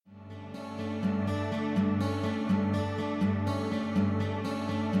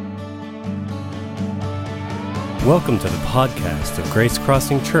Welcome to the podcast of Grace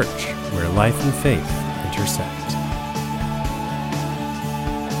Crossing Church, where life and faith intersect.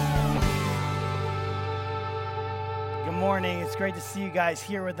 Good morning. It's great to see you guys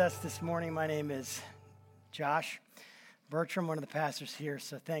here with us this morning. My name is Josh Bertram, one of the pastors here,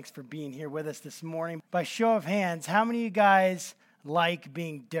 so thanks for being here with us this morning. By show of hands, how many of you guys like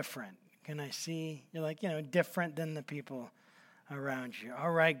being different? Can I see? You're like, different than the people around you.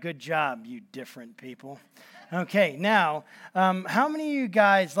 All right, good job, you different people. Okay, now, how many of you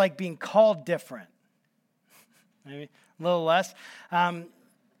guys like being called different? Maybe a little less. How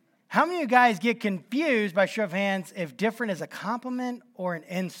many of you guys get confused, by show of hands, if different is a compliment or an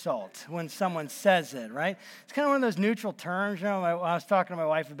insult when someone says it, right? It's kind of one of those neutral terms. I was talking to my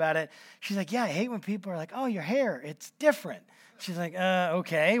wife about it. She's like, yeah, I hate when people are like, oh, your hair, it's different. She's like,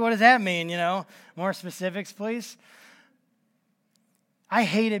 okay, what does that mean, More specifics, please. I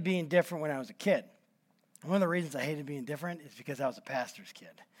hated being different when I was a kid. One of the reasons I hated being different is because I was a pastor's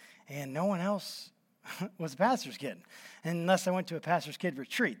kid. And no one else was a pastor's kid. Unless I went to a pastor's kid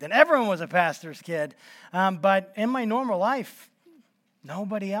retreat. Then everyone was a pastor's kid. But in my normal life,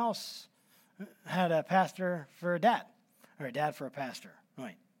 nobody else had a pastor for a dad. Or a dad for a pastor.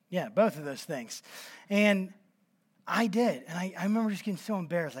 Right. Yeah, both of those things. And I did. And I remember just getting so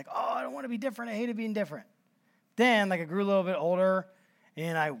embarrassed. Like, oh, I don't want to be different. I hated being different. Then, I grew a little bit older.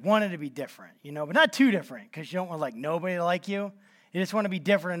 And I wanted to be different, but not too different, because you don't want nobody to like you. You just want to be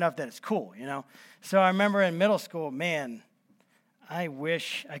different enough that it's cool, So I remember in middle school, man, I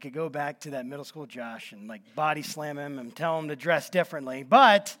wish I could go back to that middle school Josh and body slam him and tell him to dress differently.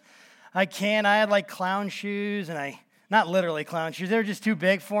 But I can't. I had clown shoes, and not literally clown shoes. They were just too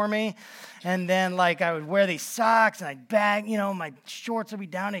big for me. And then I would wear these socks, and I'd bag, my shorts would be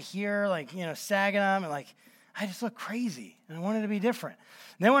down to here, sagging them, and I just looked crazy, and I wanted to be different.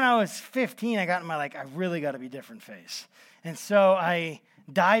 And then when I was 15, I got in my, I really got to be different phase. And so I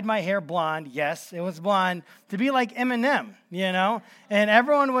dyed my hair blonde. Yes, it was blonde, to be like Eminem, And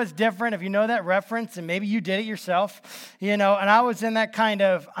everyone was different, if you know that reference, and maybe you did it yourself, And I was in that kind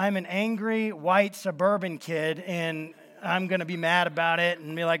of, I'm an angry, white, suburban kid, and I'm going to be mad about it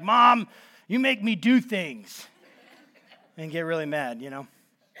and be like, Mom, you make me do things. And get really mad,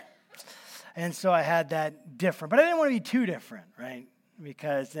 And so I had that different. But I didn't want to be too different, right?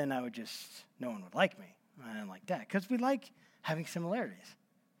 Because then no one would like me. I didn't like that. Because we like having similarities.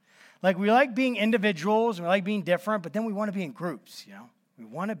 We like being individuals, and we like being different, but then we want to be in groups, We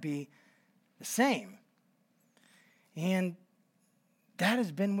want to be the same. And that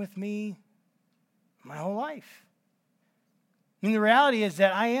has been with me my whole life. The reality is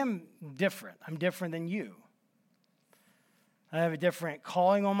that I am different. I'm different than you. I have a different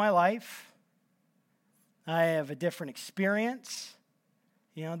calling on my life. I have a different experience.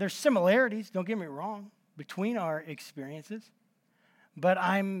 There's similarities, don't get me wrong, between our experiences. But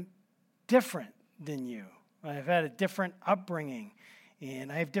I'm different than you. I've had a different upbringing,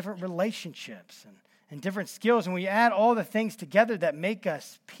 and I have different relationships and different skills. And when you add all the things together that make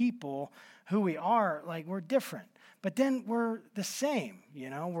us people who we are, we're different. But then we're the same,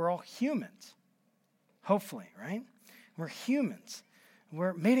 We're all humans, hopefully, right? We're humans.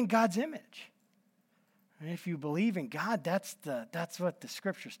 We're made in God's image. And if you believe in God, that's what the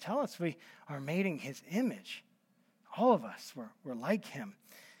scriptures tell us. We are made in his image. All of us, we're like him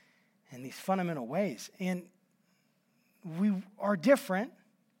in these fundamental ways. And we are different,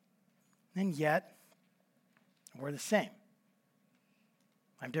 and yet we're the same.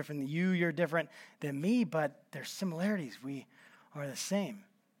 I'm different than you, you're different than me, but there's similarities. We are the same.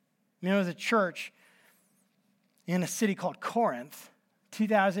 There was a church in a city called Corinth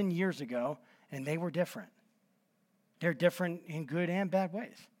 2,000 years ago, and they were different. They're different in good and bad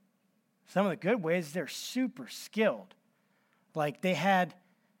ways. Some of the good ways, they're super skilled. They had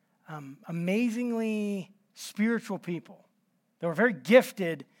amazingly spiritual people. They were very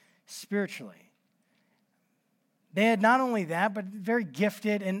gifted spiritually. They had not only that, but very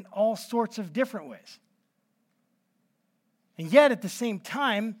gifted in all sorts of different ways. And yet, at the same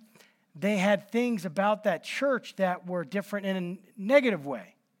time, they had things about that church that were different in a negative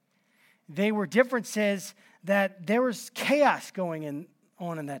way. They were differences that there was chaos going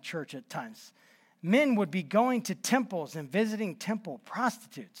on in that church at times. Men would be going to temples and visiting temple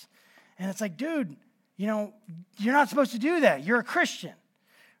prostitutes. And it's dude, you're not supposed to do that. You're a Christian,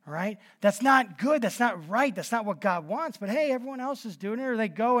 right? That's not good. That's not right. That's not what God wants. But hey, everyone else is doing it. Or they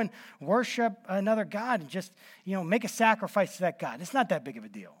go and worship another God and just, make a sacrifice to that God. It's not that big of a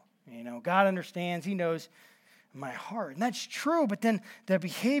deal. God understands. He knows my heart. And that's true, but then their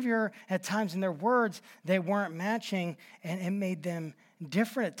behavior at times and their words, they weren't matching, and it made them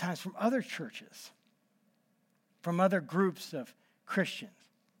different at times from other churches. from other groups of Christians.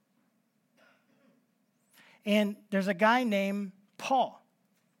 And there's a guy named Paul.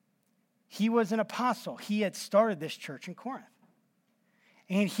 He was an apostle. He had started this church in Corinth.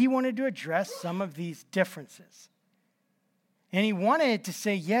 And he wanted to address some of these differences. And he wanted to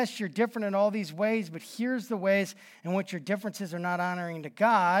say, yes, you're different in all these ways, but here's the ways in which your differences are not honoring to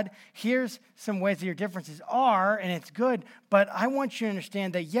God. Here's some ways that your differences are, and it's good. But I want you to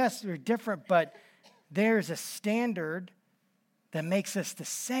understand that, yes, we're different, but there's a standard that makes us the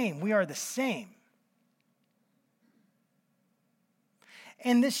same. We are the same.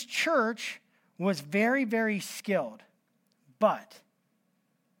 And this church was very, very skilled, but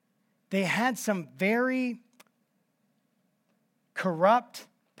they had some very corrupt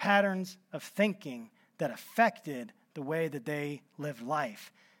patterns of thinking that affected the way that they lived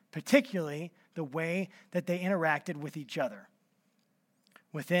life, particularly the way that they interacted with each other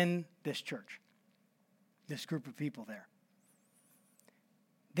within this church, this group of people there.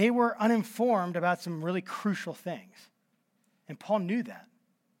 They were uninformed about some really crucial things, and Paul knew that.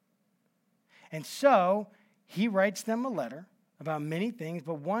 And so he writes them a letter about many things,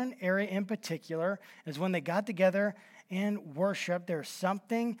 but one area in particular is when they got together and worship, there's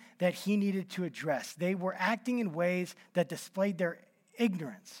something that he needed to address. They were acting in ways that displayed their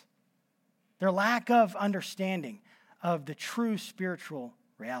ignorance, their lack of understanding of the true spiritual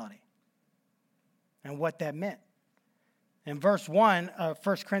reality and what that meant. In verse 1 of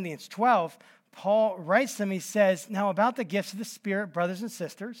 1 Corinthians 12, Paul writes them, he says, now about the gifts of the Spirit, brothers and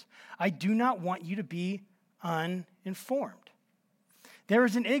sisters, I do not want you to be uninformed. There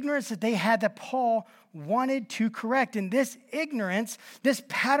was an ignorance that they had that Paul wanted to correct. And this ignorance, this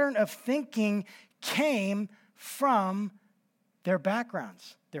pattern of thinking came from their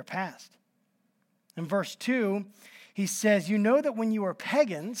backgrounds, their past. In verse 2, he says, you know that when you were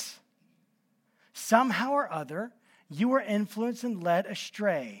pagans, somehow or other, you were influenced and led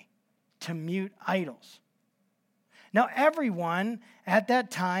astray to mute idols. Now, everyone at that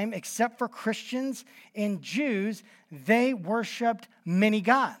time, except for Christians and Jews, they worshiped many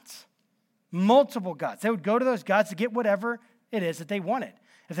gods, multiple gods. They would go to those gods to get whatever it is that they wanted.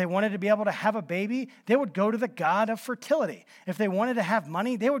 If they wanted to be able to have a baby, they would go to the god of fertility. If they wanted to have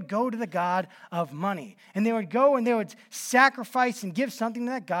money, they would go to the god of money. And they would go and they would sacrifice and give something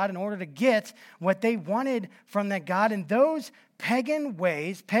to that god in order to get what they wanted from that god. And those pagan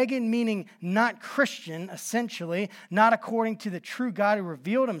ways, pagan meaning not Christian, essentially, not according to the true God who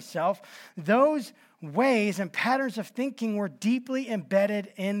revealed himself, those ways and patterns of thinking were deeply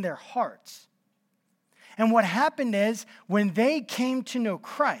embedded in their hearts. And what happened is when they came to know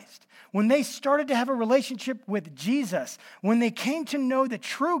Christ, when they started to have a relationship with Jesus, when they came to know the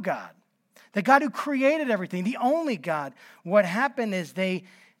true God, the God who created everything, the only God, what happened is they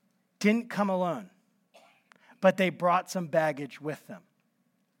didn't come alone, but they brought some baggage with them.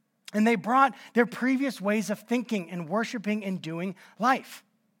 And they brought their previous ways of thinking and worshiping and doing life.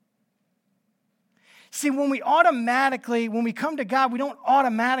 See, when we come to God, we don't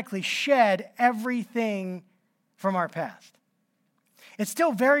automatically shed everything from our past. It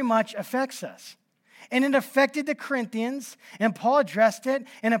still very much affects us. And it affected the Corinthians, and Paul addressed it.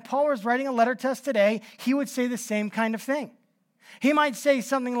 And if Paul was writing a letter to us today, he would say the same kind of thing. He might say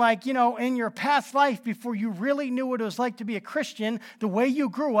something like, in your past life, before you really knew what it was like to be a Christian, the way you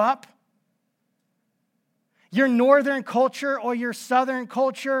grew up, your northern culture or your southern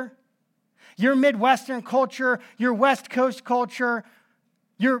culture, your Midwestern culture, your West Coast culture,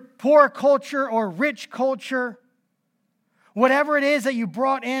 your poor culture or rich culture, whatever it is that you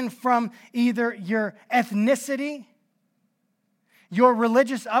brought in from either your ethnicity, your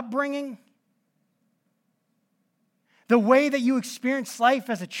religious upbringing, the way that you experienced life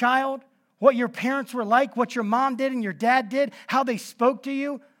as a child, what your parents were like, what your mom did and your dad did, how they spoke to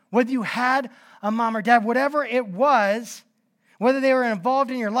you, whether you had a mom or dad, whatever it was, whether they were involved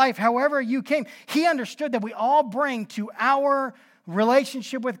in your life, however you came, he understood that we all bring to our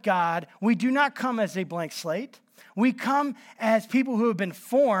relationship with God, we do not come as a blank slate. We come as people who have been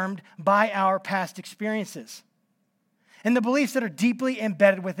formed by our past experiences and the beliefs that are deeply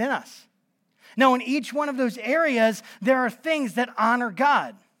embedded within us. Now, in each one of those areas, there are things that honor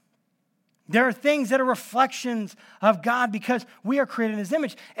God. There are things that are reflections of God because we are created in his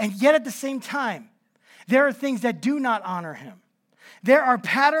image. And yet at the same time, there are things that do not honor him. There are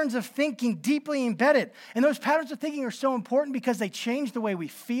patterns of thinking deeply embedded. And those patterns of thinking are so important because they change the way we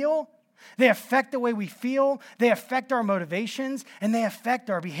feel. They affect the way we feel. They affect our motivations. And they affect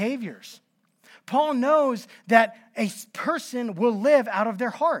our behaviors. Paul knows that a person will live out of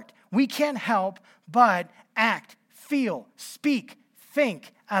their heart. We can't help but act, feel, speak,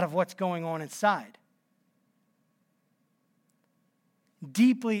 think out of what's going on inside.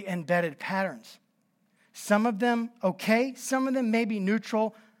 deeply embedded patterns. Some of them okay, some of them maybe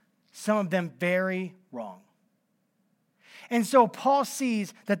neutral, some of them very wrong. And so Paul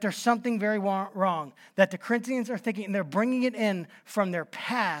sees that there's something very wrong, that the Corinthians are thinking, and they're bringing it in from their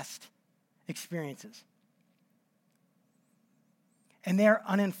past experiences. And they're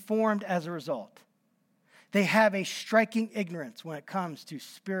uninformed as a result. They have a striking ignorance when it comes to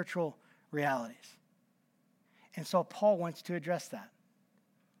spiritual realities. And so Paul wants to address that.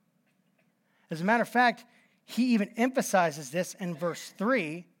 As a matter of fact, he even emphasizes this in verse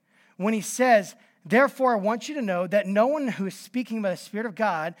 3 when he says, "Therefore, I want you to know that no one who is speaking by the Spirit of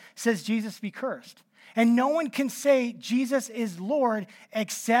God says Jesus be cursed. And no one can say Jesus is Lord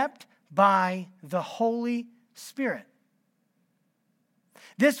except by the Holy Spirit."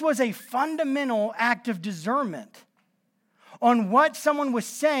 This was a fundamental act of discernment on what someone was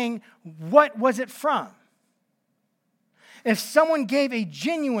saying. What was it from? If someone gave a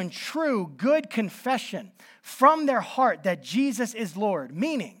genuine, true, good confession from their heart that Jesus is Lord,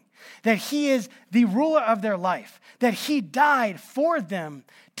 meaning that he is the ruler of their life, that he died for them,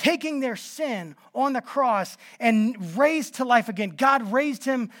 taking their sin on the cross and raised to life again. God raised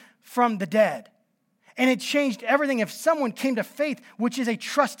him from the dead. And it changed everything. If someone came to faith, which is a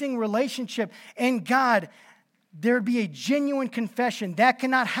trusting relationship in God, there would be a genuine confession. That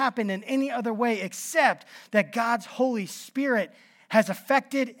cannot happen in any other way except that God's Holy Spirit has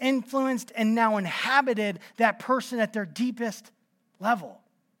affected, influenced, and now inhabited that person at their deepest level.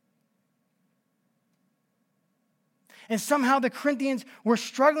 And somehow the Corinthians were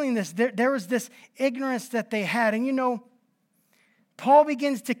struggling this. There was this ignorance that they had. And you know, Paul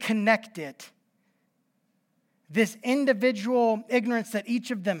begins to connect it. This individual ignorance that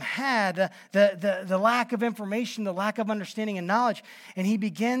each of them had, the lack of information, the lack of understanding and knowledge, and he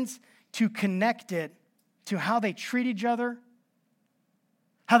begins to connect it to how they treat each other,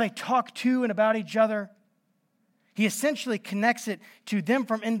 how they talk to and about each other. He essentially connects it to them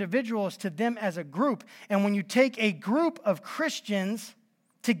from individuals to them as a group. And when you take a group of Christians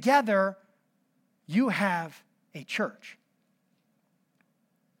together, you have a church.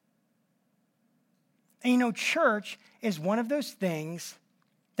 And you know, church is one of those things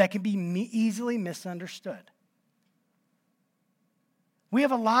that can be easily misunderstood. We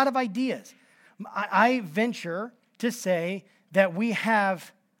have a lot of ideas. I venture to say that we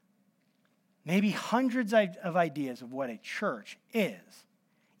have maybe hundreds of ideas of what a church is,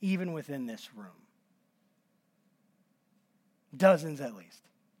 even within this room. Dozens at least.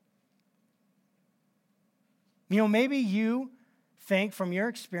 You know, maybe you think from your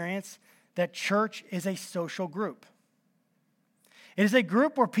experience that church is a social group. It is a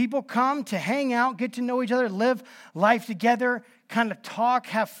group where people come to hang out, get to know each other, live life together, kind of talk,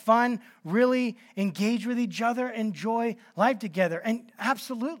 have fun, really engage with each other, enjoy life together. And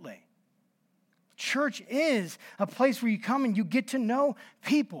absolutely, church is a place where you come and you get to know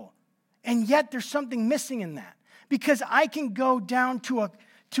people. And yet there's something missing in that. Because I can go down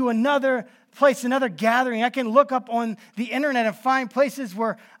to another place, another gathering. I can look up on the internet and find places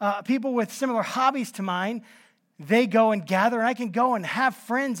where people with similar hobbies to mine, they go and gather. And I can go and have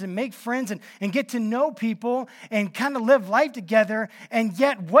friends and make friends and get to know people and kind of live life together. And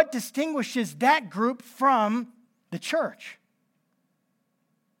yet, what distinguishes that group from the church?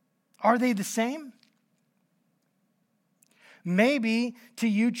 Are they the same? Maybe to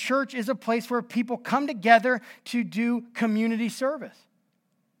you, church is a place where people come together to do community service.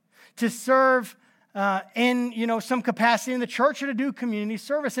 To serve in some capacity in the church or to do community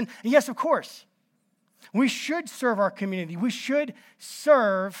service. And yes, of course, we should serve our community. We should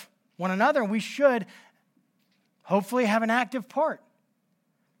serve one another. And we should hopefully have an active part.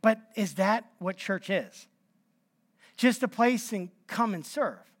 But is that what church is? Just a place and come and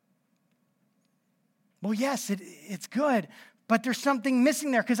serve? Well, yes, it's good. But there's something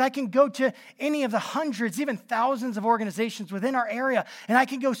missing there because I can go to any of the hundreds, even thousands of organizations within our area, and I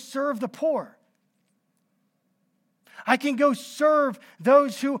can go serve the poor. I can go serve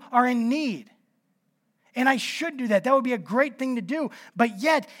those who are in need. And I should do that. That would be a great thing to do. But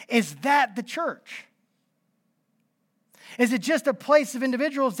yet, is that the church? Is it just a place of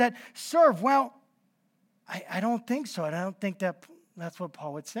individuals that serve? Well, I don't think so. And I don't think that's what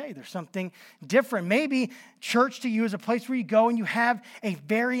Paul would say. There's something different. Maybe church to you is a place where you go and you have a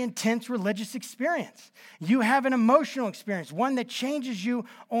very intense religious experience. You have an emotional experience, one that changes you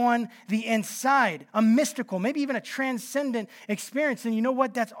on the inside, a mystical, maybe even a transcendent experience. And you know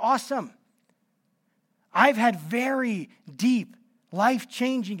what? That's awesome. I've had very deep,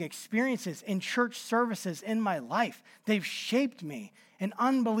 life-changing experiences in church services in my life. They've shaped me in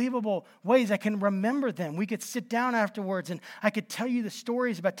unbelievable ways. I can remember them. We could sit down afterwards and I could tell you the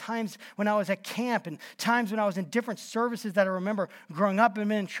stories about times when I was at camp and times when I was in different services that I remember growing up and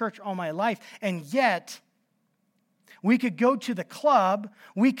been in church all my life. And yet, we could go to the club,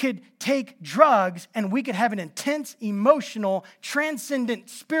 we could take drugs, and we could have an intense, emotional,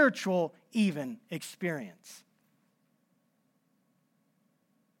 transcendent, spiritual even experience.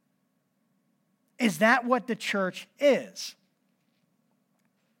 Is that what the church is?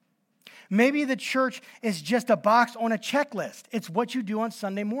 Maybe the church is just a box on a checklist. It's what you do on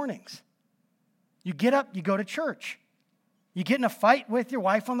Sunday mornings. You get up, you go to church. You get in a fight with your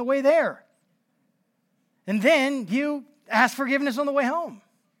wife on the way there. And then you ask forgiveness on the way home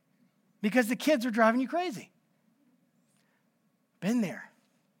because the kids are driving you crazy. Been there.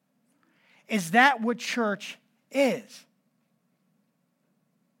 Is that what church is?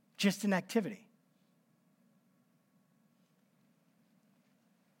 Just an activity.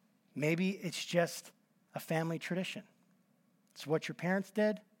 Maybe it's just a family tradition. It's what your parents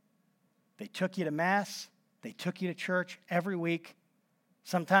did. They took you to Mass. They took you to church every week,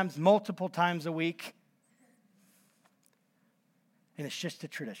 sometimes multiple times a week. And it's just a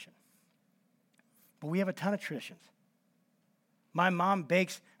tradition. But we have a ton of traditions. My mom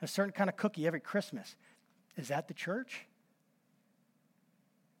bakes a certain kind of cookie every Christmas. Is that the church?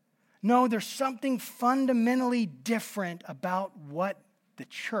 No, there's something fundamentally different about what the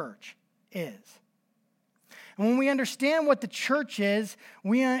church is. And when we understand what the church is,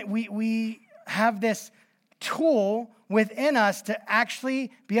 we have this tool within us to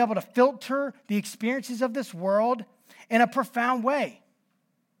actually be able to filter the experiences of this world in a profound way.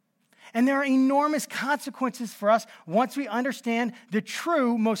 And there are enormous consequences for us once we understand the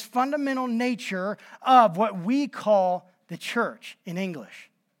true, most fundamental nature of what we call the church in English.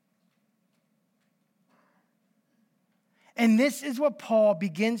 And this is what Paul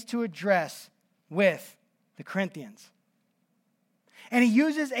begins to address with the Corinthians. And he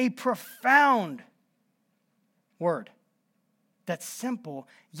uses a profound word that's simple,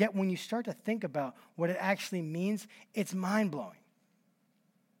 yet when you start to think about what it actually means, it's mind-blowing.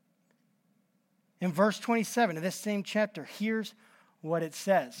 In verse 27 of this same chapter, here's what it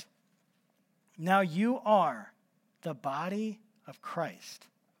says. Now you are the body of Christ,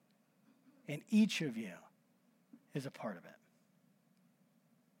 and each of you is a part of it.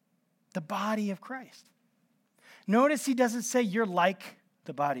 The body of Christ. Notice he doesn't say you're like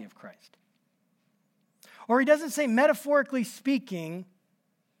the body of Christ. Or he doesn't say, metaphorically speaking,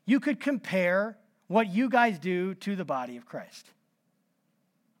 you could compare what you guys do to the body of Christ.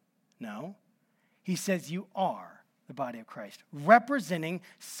 No. He says you are the body of Christ, representing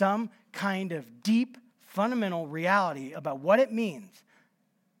some kind of deep, fundamental reality about what it means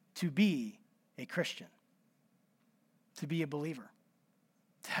to be a Christian, to be a believer,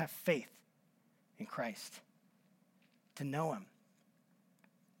 to have faith in Christ, to know him.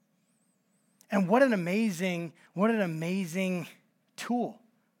 And what an amazing tool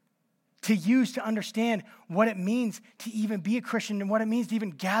to use to understand what it means to even be a Christian and what it means to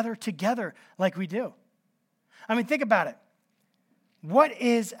even gather together like we do. I mean, think about it. What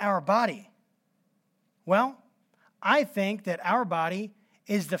is our body? Well, I think that our body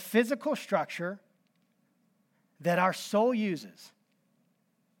is the physical structure that our soul uses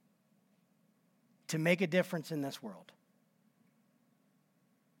to make a difference in this world.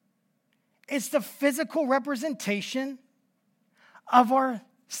 It's the physical representation of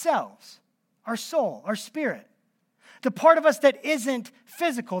ourselves, our soul, our spirit. The part of us that isn't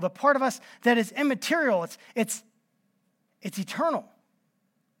physical, the part of us that is immaterial, it's eternal.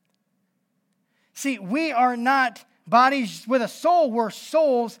 See, we are not bodies with a soul, we're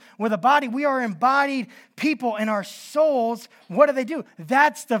souls with a body. We are embodied people, and our souls, what do?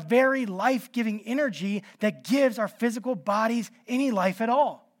 That's the very life-giving energy that gives our physical bodies any life at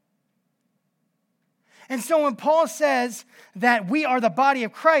all. And so when Paul says that we are the body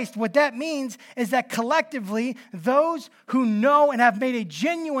of Christ, what that means is that collectively, those who know and have made a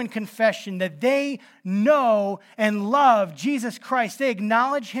genuine confession that they know and love Jesus Christ, they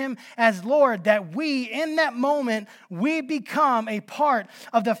acknowledge him as Lord, that we, in that moment, we become a part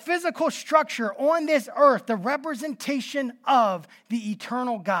of the physical structure on this earth, the representation of the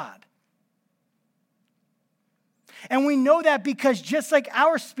eternal God. And we know that because just like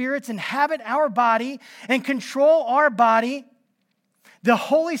our spirits inhabit our body and control our body, the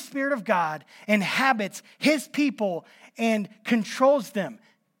Holy Spirit of God inhabits his people and controls them,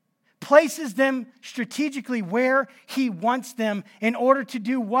 places them strategically where he wants them in order to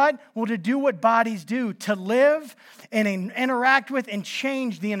do what? Well, to do what bodies do, to live and interact with and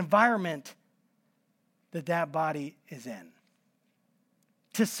change the environment that body is in.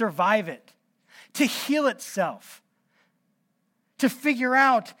 to survive it, to heal itself, to figure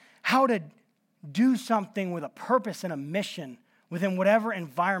out how to do something with a purpose and a mission within whatever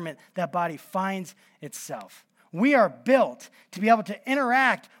environment that body finds itself. We are built to be able to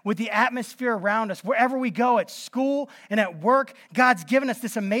interact with the atmosphere around us. Wherever we go, at school and at work, God's given us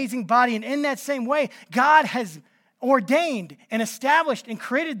this amazing body. And in that same way, God has ordained and established and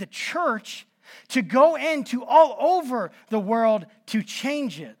created the church to go into all over the world to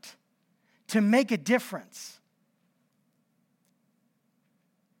change it, to make a difference.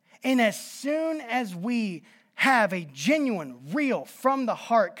 And as soon as we have a genuine, real, from the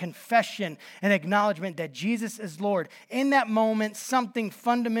heart confession and acknowledgement that Jesus is Lord, in that moment, something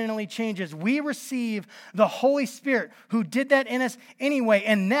fundamentally changes. We receive the Holy Spirit who did that in us anyway,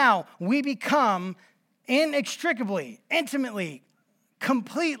 and now we become inextricably, intimately,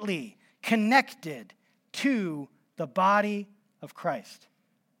 completely connected to the body of Christ.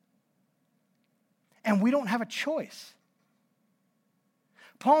 And we don't have a choice.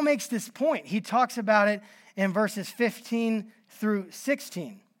 Paul makes this point. He talks about it in verses 15 through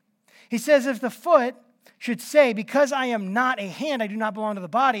 16. He says, if the foot should say, because I am not a hand, I do not belong to the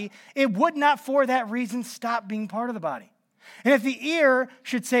body, it would not for that reason stop being part of the body. And if the ear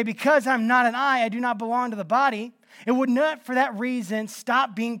should say, because I'm not an eye, I do not belong to the body, it would not for that reason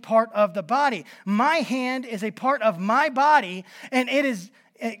stop being part of the body. My hand is a part of my body, and it is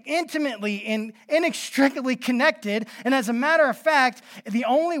intimately and inextricably connected. And as a matter of fact, the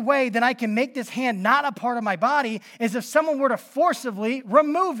only way that I can make this hand not a part of my body is if someone were to forcibly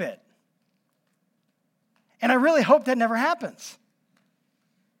remove it. And I really hope that never happens.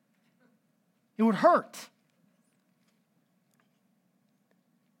 It would hurt.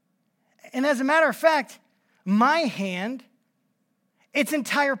 And as a matter of fact, my hand, its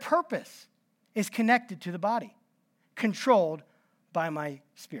entire purpose is connected to the body, controlled by my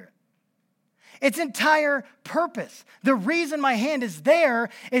spirit. Its entire purpose, the reason my hand is there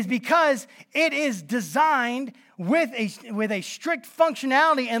is because it is designed with a strict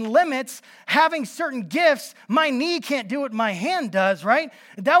functionality and limits, having certain gifts. My knee can't do what my hand does, right?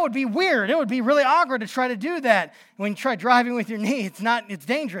 That would be weird. It would be really awkward to try to do that. When you try driving with your knee, it's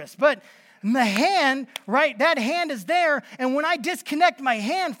dangerous. But the hand, right, that hand is there, and when I disconnect my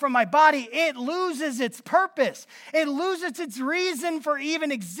hand from my body, it loses its purpose. It loses its reason for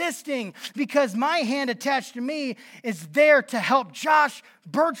even existing, because my hand attached to me is there to help Josh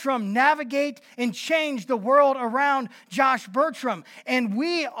Bertram navigate and change the world around Josh Bertram. And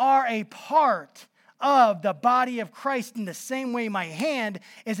we are a part of the body of Christ in the same way my hand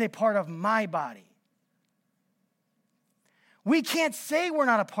is a part of my body. We can't say we're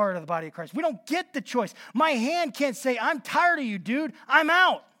not a part of the body of Christ. We don't get the choice. My hand can't say, I'm tired of you, dude. I'm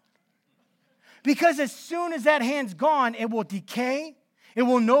out. Because as soon as that hand's gone, it will decay. It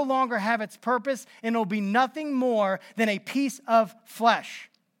will no longer have its purpose, and it will be nothing more than a piece of flesh.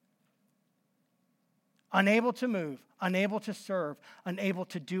 Unable to move, unable to serve, unable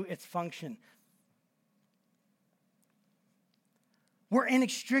to do its function. We're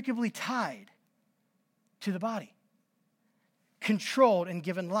inextricably tied to the body, controlled and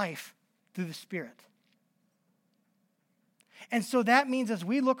given life through the Spirit. And so that means as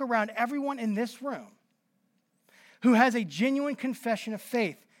we look around, everyone in this room who has a genuine confession of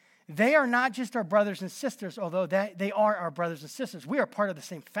faith, they are not just our brothers and sisters, although they are our brothers and sisters. We are part of the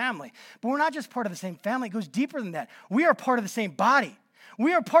same family. But we're not just part of the same family. It goes deeper than that. We are part of the same body.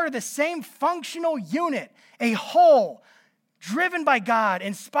 We are part of the same functional unit, a whole, driven by God,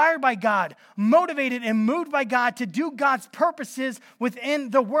 inspired by God, motivated and moved by God to do God's purposes within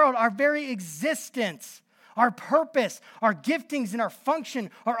the world. Our very existence, our purpose, our giftings, and our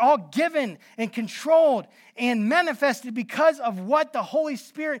function are all given and controlled and manifested because of what the Holy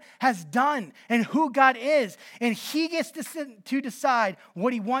Spirit has done and who God is. And He gets to decide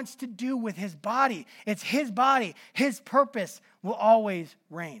what He wants to do with His body. It's His body. His purpose will always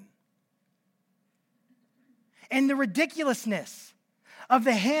reign. And the ridiculousness of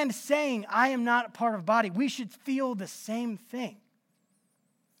the hand saying, I am not a part of the body, we should feel the same thing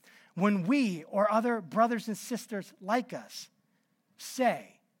when we or other brothers and sisters like us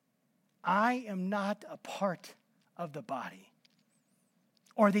say, I am not a part of the body,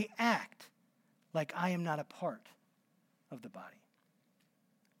 or they act like I am not a part of the body.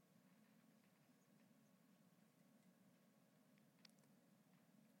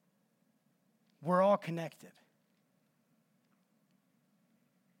 We're all connected.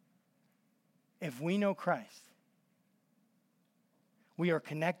 If we know Christ, we are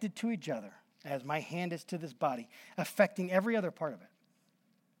connected to each other as my hand is to this body, affecting every other part of it.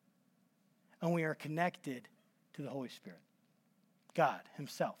 And we are connected to the Holy Spirit. God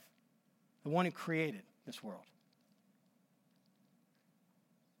himself, the one who created this world.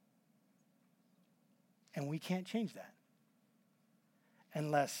 And we can't change that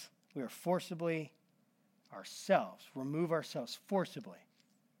unless we are forcibly remove ourselves forcibly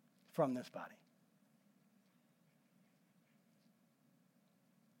from this body.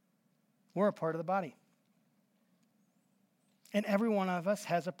 We're a part of the body. And every one of us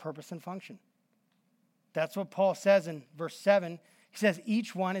has a purpose and function. That's what Paul says in verse 7. He says,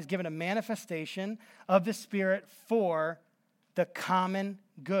 each one is given a manifestation of the Spirit for the common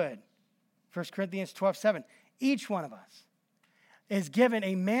good. 1 Corinthians 12:7. Each one of us is given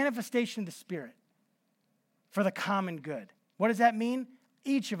a manifestation of the Spirit for the common good. What does that mean?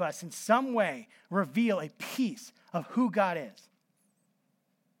 Each of us in some way reveal a piece of who God is.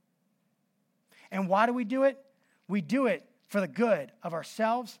 And why do we do it? We do it for the good of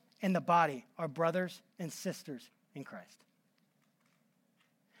ourselves and the body, our brothers and sisters in Christ.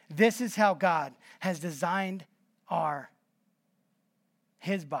 This is how God has designed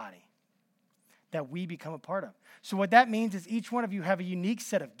his body that we become a part of. So what that means is each one of you have a unique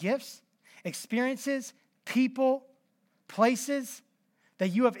set of gifts, experiences, people, places that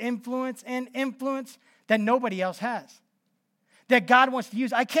you have influence that nobody else has. That God wants to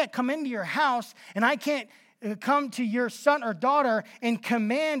use. I can't come into your house and I can't come to your son or daughter and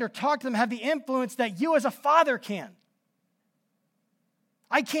command or talk to them, have the influence that you as a father can.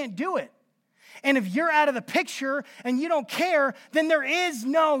 I can't do it. And if you're out of the picture and you don't care, then there is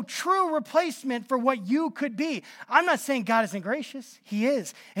no true replacement for what you could be. I'm not saying God isn't gracious. He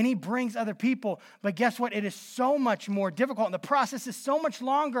is. And he brings other people. But guess what? It is so much more difficult. And the process is so much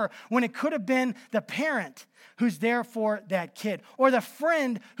longer when it could have been the parent who's there for that kid, or the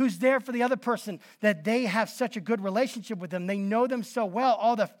friend who's there for the other person, that they have such a good relationship with them. They know them so well,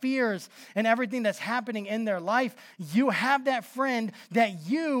 all the fears and everything that's happening in their life. You have that friend that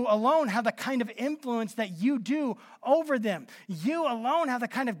you alone have the kind of influence that you do over them. You alone have the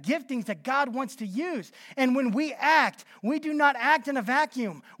kind of giftings that God wants to use. And when we act, we do not act in a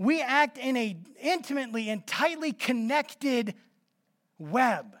vacuum. We act in a intimately and tightly connected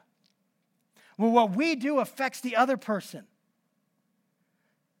web, where what we do affects the other person.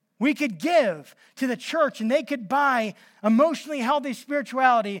 We could give to the church and they could buy Emotionally Healthy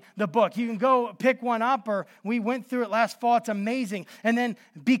Spirituality, the book. You can go pick one up, or we went through it last fall. It's amazing. And then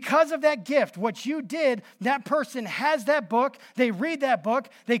because of that gift, what you did, that person has that book. They read that book.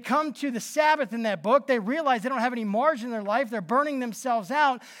 They come to the Sabbath in that book. They realize they don't have any margin in their life. They're burning themselves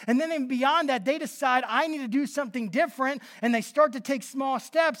out. And then beyond that, they decide, I need to do something different. And they start to take small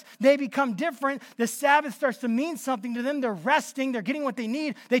steps. They become different. The Sabbath starts to mean something to them. They're resting. They're getting what they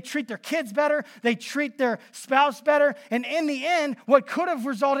need. They treat their kids better. They treat their spouse better. And in the end, what could have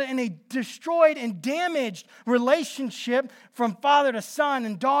resulted in a destroyed and damaged relationship from father to son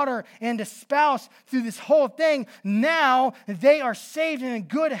and daughter and to spouse through this whole thing, now they are saved in a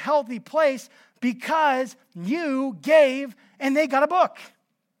good, healthy place because you gave and they got a book.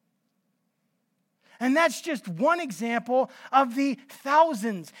 And that's just one example of the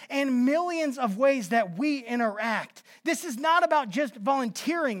thousands and millions of ways that we interact. This is not about just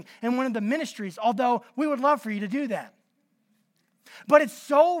volunteering in one of the ministries, although we would love for you to do that. But it's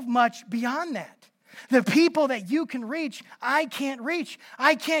so much beyond that. The people that you can reach, I can't reach.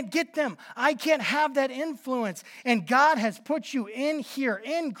 I can't get them. I can't have that influence. And God has put you in here,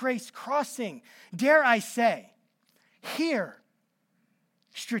 in Grace Crossing, dare I say, here,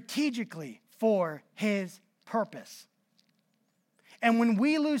 strategically for his purpose. And when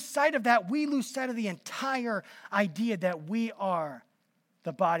we lose sight of that, we lose sight of the entire idea that we are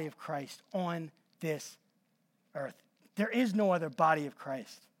the body of Christ on this earth. There is no other body of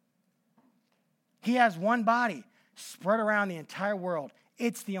Christ. He has one body spread around the entire world.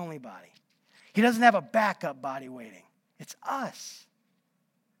 It's the only body. He doesn't have a backup body waiting. It's us.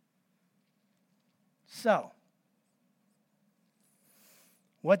 So,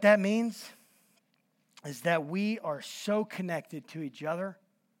 what that means is that we are so connected to each other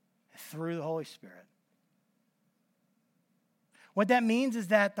through the Holy Spirit. What that means is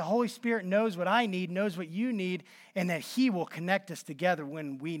that the Holy Spirit knows what I need, knows what you need, and that he will connect us together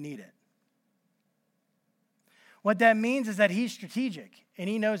when we need it. What that means is that he's strategic, and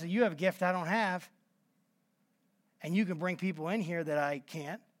he knows that you have a gift I don't have, and you can bring people in here that I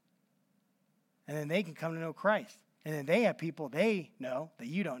can't, and then they can come to know Christ. And then they have people they know that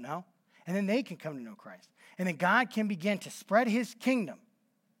you don't know, and then they can come to know Christ. And then God can begin to spread his kingdom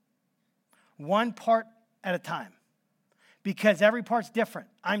one part at a time. Because every part's different.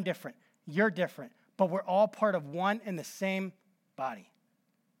 I'm different. You're different. But we're all part of one and the same body.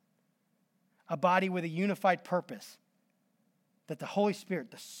 A body with a unified purpose. that the Holy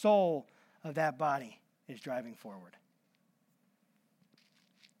Spirit, the soul of that body, is driving forward.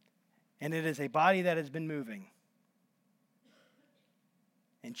 And it is a body that has been moving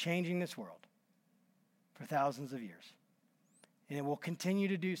and changing this world for thousands of years. And it will continue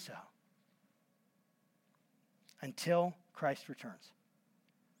to do so until Christ returns.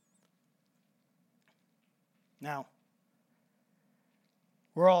 Now,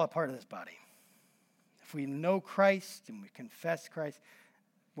 we're all a part of this body. If we know Christ and we confess Christ,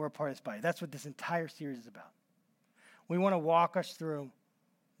 we're a part of this body. That's what this entire series is about. We want to walk us through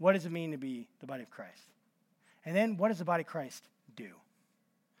what does it mean to be the body of Christ. And then what does the body of Christ do?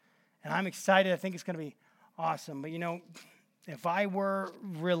 And I'm excited. I think it's going to be awesome. But if I were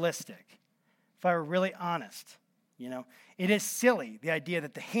realistic, if I were really honest, it is silly, the idea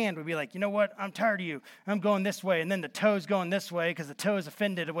that the hand would be like, you know what, I'm tired of you. I'm going this way. And then the toe's going this way because the toe is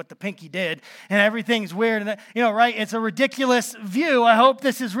offended at what the pinky did. And everything's weird. And right? It's a ridiculous view. I hope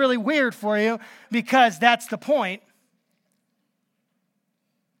this is really weird for you because that's the point.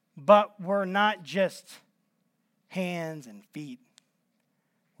 But we're not just hands and feet.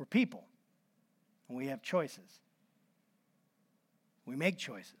 We're people. And we have choices. We make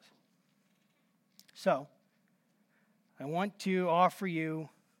choices. So, I want to offer you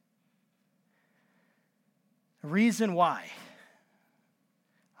a reason why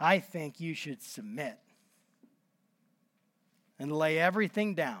I think you should submit and lay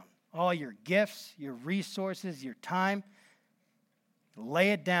everything down, all your gifts, your resources, your time,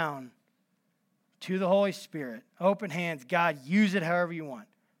 lay it down to the Holy Spirit. Open hands. God, use it however you want.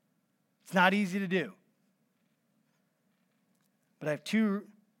 It's not easy to do. But I have two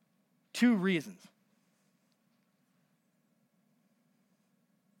reasons.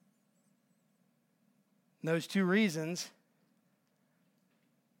 And those two reasons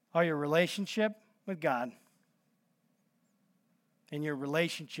are your relationship with God and your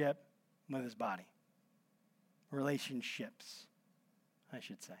relationship with his body. Relationships, I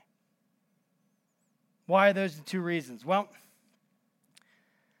should say. Why are those the two reasons? Well,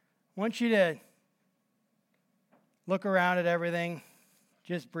 I want you to look around at everything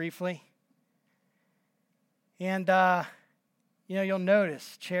just briefly. And, you'll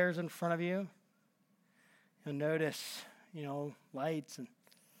notice chairs in front of you. You'll notice, lights and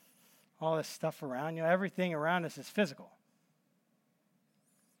all this stuff around you. Everything around us is physical.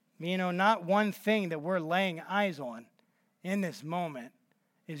 Not one thing that we're laying eyes on in this moment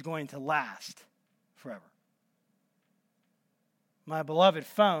is going to last forever. My beloved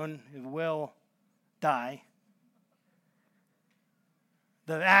phone will die.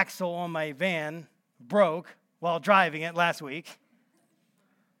 The axle on my van broke while driving it last week.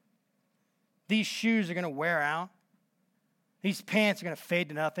 These shoes are going to wear out. These pants are going to fade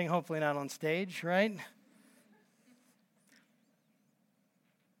to nothing, hopefully not on stage, right?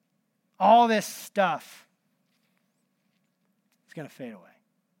 All this stuff is going to fade away.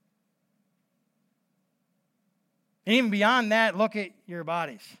 And even beyond that, look at your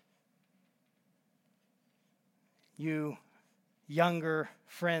bodies. You younger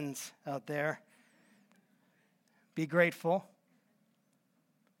friends out there, be grateful.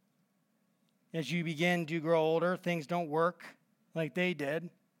 As you begin to grow older, things don't work like they did.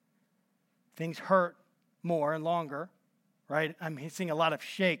 Things hurt more and longer, right? I'm seeing a lot of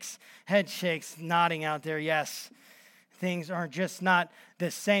shakes, head shakes, nodding out there. Yes, things are just not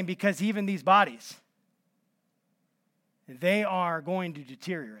the same because even these bodies, they are going to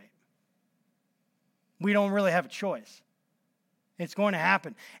deteriorate. We don't really have a choice. It's going to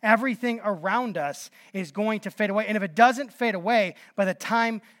happen. Everything around us is going to fade away. And if it doesn't fade away by the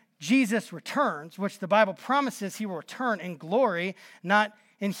time Jesus returns, which the Bible promises he will return in glory, not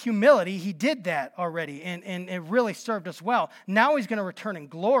in humility. He did that already, and it really served us well. Now he's going to return in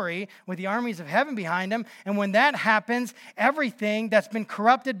glory with the armies of heaven behind him. And when that happens, everything that's been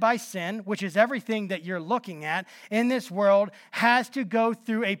corrupted by sin, which is everything that you're looking at in this world, has to go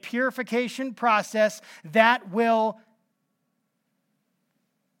through a purification process that will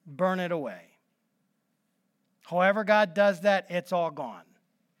burn it away. However God does that, it's all gone.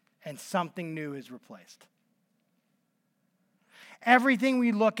 And something new is replaced. Everything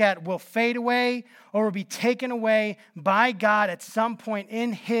we look at will fade away or will be taken away by God at some point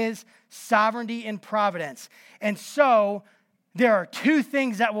in his sovereignty and providence. And so there are two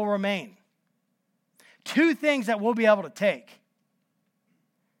things that will remain. Two things that we'll be able to take.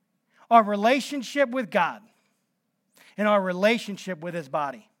 Our relationship with God and our relationship with his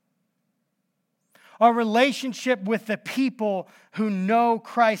body. Our relationship with the people who know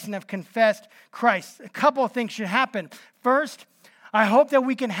Christ and have confessed Christ. A couple of things should happen. First, I hope that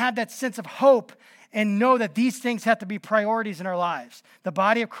we can have that sense of hope and know that these things have to be priorities in our lives. The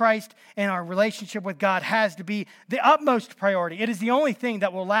body of Christ and our relationship with God has to be the utmost priority. It is the only thing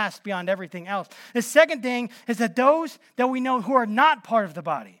that will last beyond everything else. The second thing is that those that we know who are not part of the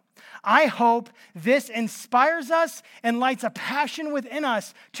body, I hope this inspires us and lights a passion within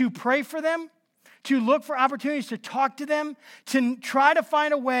us to pray for them, to look for opportunities to talk to them, to try to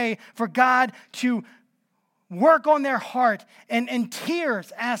find a way for God to work on their heart, and in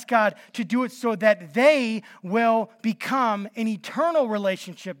tears ask God to do it so that they will become an eternal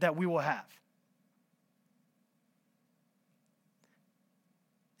relationship that we will have,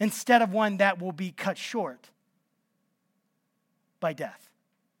 instead of one that will be cut short by death.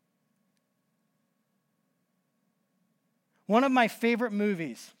 One of my favorite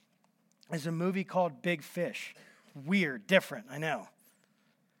movies is a movie called Big Fish. Weird, different, I know.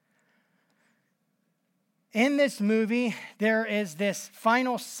 In this movie, there is this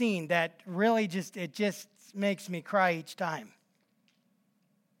final scene that really just makes me cry each time.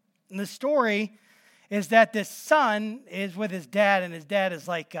 And the story is that this son is with his dad, and his dad is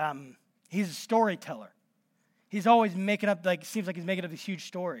like, he's a storyteller. He's always seems like he's making up these huge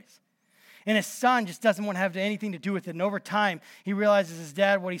stories. And his son just doesn't want to have anything to do with it. And over time, he realizes his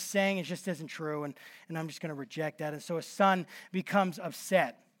dad, what he's saying is just isn't true, and I'm just going to reject that. And so his son becomes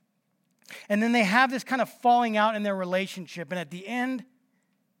upset. And then they have this kind of falling out in their relationship. And at the end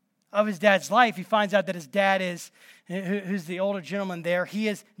of his dad's life, he finds out that his dad who's the older gentleman there, he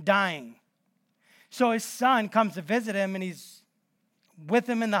is dying. So his son comes to visit him, and he's with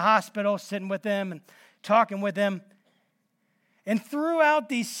him in the hospital, sitting with him and talking with him. And throughout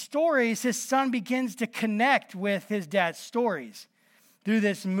these stories, his son begins to connect with his dad's stories through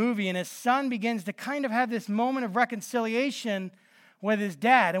this movie. And his son begins to kind of have this moment of reconciliation with his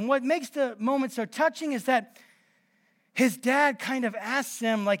dad. And what makes the moment so touching is that his dad kind of asks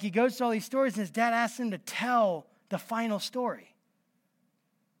him, like he goes to all these stories, and his dad asks him to tell the final story.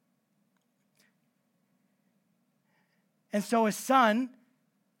 And so his son,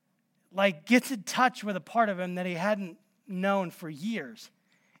 gets in touch with a part of him that he hadn't known for years.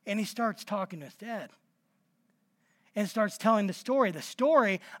 And he starts talking to his dad. And starts telling the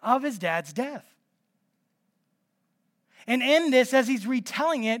story of his dad's death. And in this, as he's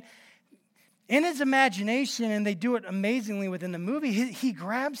retelling it, in his imagination, and they do it amazingly within the movie, he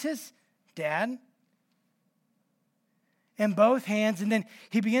grabs his dad in both hands, and then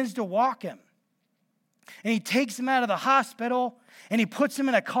he begins to walk him. And he takes him out of the hospital, and he puts him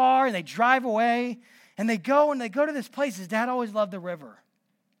in a car, and they drive away, and they go to this place. His dad always loved the river.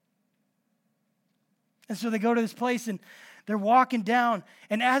 And so they go to this place, and they're walking down,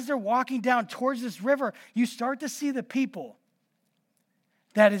 and as they're walking down towards this river, you start to see the people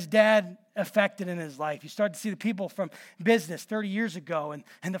that his dad affected in his life. You start to see the people from business 30 years ago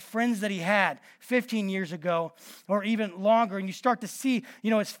and the friends that he had 15 years ago or even longer. And you start to see,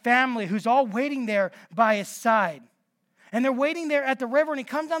 his family who's all waiting there by his side. And they're waiting there at the river, and he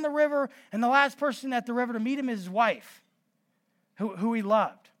comes down the river, and the last person at the river to meet him is his wife, who he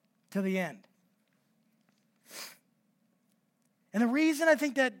loved to the end. And the reason I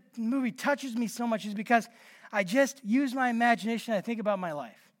think that movie touches me so much is because I just use my imagination. I think about my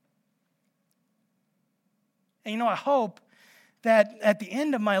life. And I hope that at the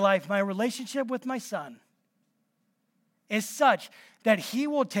end of my life, my relationship with my son is such that he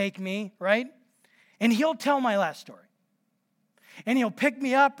will take me, right? And he'll tell my last story. And he'll pick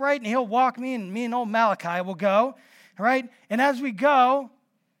me up, right? And he'll walk me, and me and old Malachi will go, right? And as we go,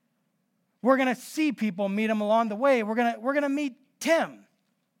 we're going to see people, meet them along the way. We're going to meet Tim,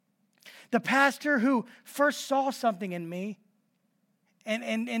 the pastor who first saw something in me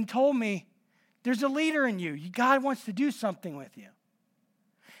and told me, there's a leader in you. God wants to do something with you.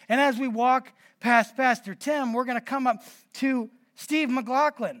 And as we walk past Pastor Tim, we're going to come up to Steve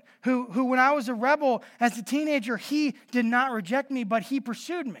McLaughlin, who when I was a rebel as a teenager, he did not reject me, but he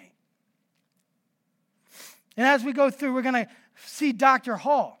pursued me. And as we go through, we're going to see Dr.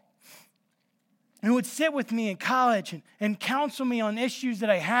 Hall, who would sit with me in college and counsel me on issues that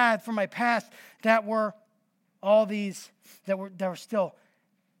I had from my past that were all these, that were still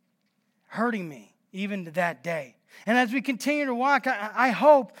hurting me even to that day. And as we continue to walk, I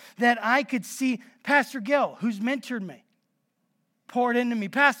hope that I could see Pastor Gill, who's mentored me, poured into me,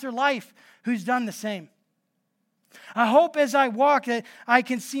 Pastor Life, who's done the same. I hope as I walk that I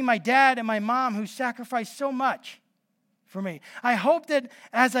can see my dad and my mom who sacrificed so much for me. I hope that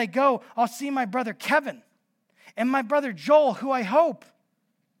as I go, I'll see my brother Kevin and my brother Joel, who I hope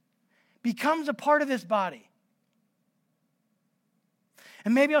becomes a part of this body.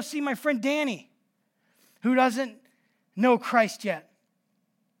 And maybe I'll see my friend Danny, who doesn't know Christ yet.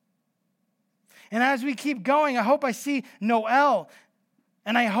 And as we keep going, I hope I see Noel.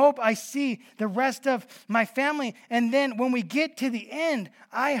 And I hope I see the rest of my family. And then when we get to the end,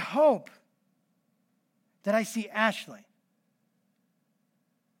 I hope that I see Ashley.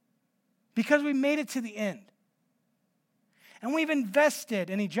 Because we made it to the end. And we've invested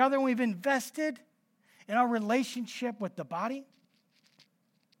in each other. And we've invested in our relationship with the body,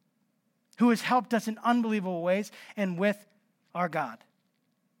 who has helped us in unbelievable ways, and with our God.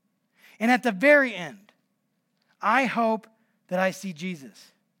 And at the very end, I hope that I see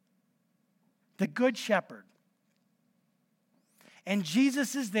Jesus, the Good Shepherd. And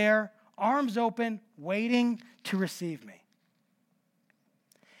Jesus is there, arms open, waiting to receive me.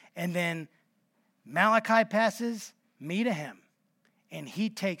 And then Malachi passes me to him, and he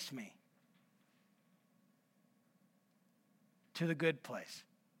takes me to the good place.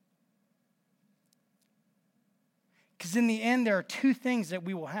 Because in the end, there are two things that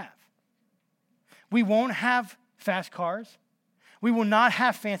we will have. We won't have fast cars. We will not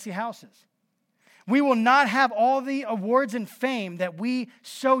have fancy houses. We will not have all the awards and fame that we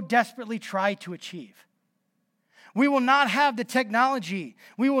so desperately try to achieve. We will not have the technology.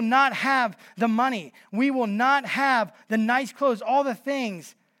 We will not have the money. We will not have the nice clothes, all the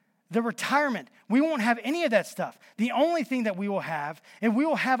things, the retirement. We won't have any of that stuff. The only thing that we will have is we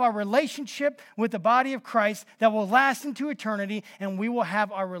will have our relationship with the body of Christ that will last into eternity, and we will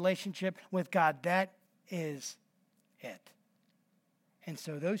have our relationship with God. That is it. And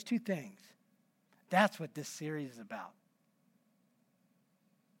so those two things, that's what this series is about.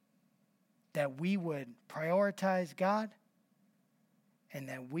 That we would prioritize God and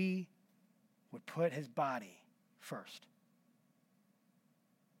that we would put his body first.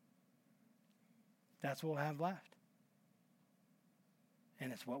 That's what we'll have left.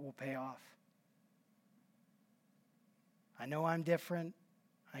 And it's what will pay off. I know I'm different.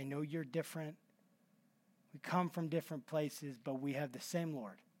 I know you're different. We come from different places, but we have the same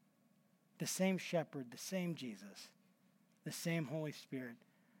Lord, the same shepherd, the same Jesus, the same Holy Spirit.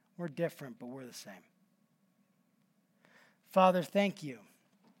 We're different, but we're the same. Father, thank you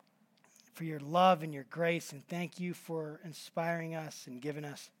for your love and your grace, and thank you for inspiring us and giving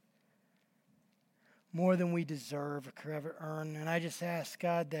us more than we deserve or could ever earn. And I just ask,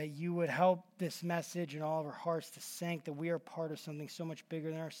 God, that you would help this message in all of our hearts to sink, that we are part of something so much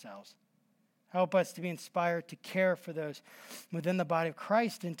bigger than ourselves. Help us to be inspired to care for those within the body of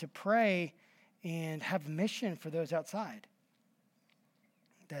Christ and to pray and have mission for those outside.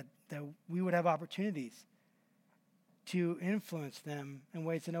 That we would have opportunities to influence them in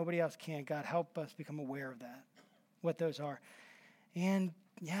ways that nobody else can. God, help us become aware of that, what those are. And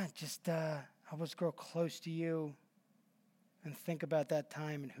just help us grow close to you and think about that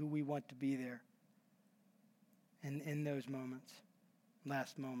time and who we want to be there. And in those moments,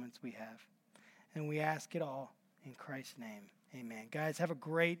 last moments we have. And we ask it all in Christ's name. Amen. Guys, have a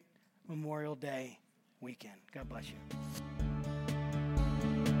great Memorial Day weekend. God bless you.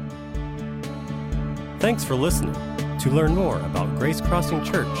 Thanks for listening. To learn more about Grace Crossing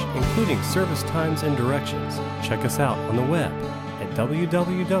Church, including service times and directions, check us out on the web at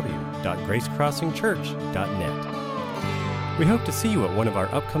www.gracecrossingchurch.net. We hope to see you at one of our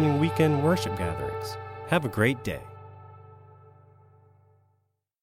upcoming weekend worship gatherings. Have a great day.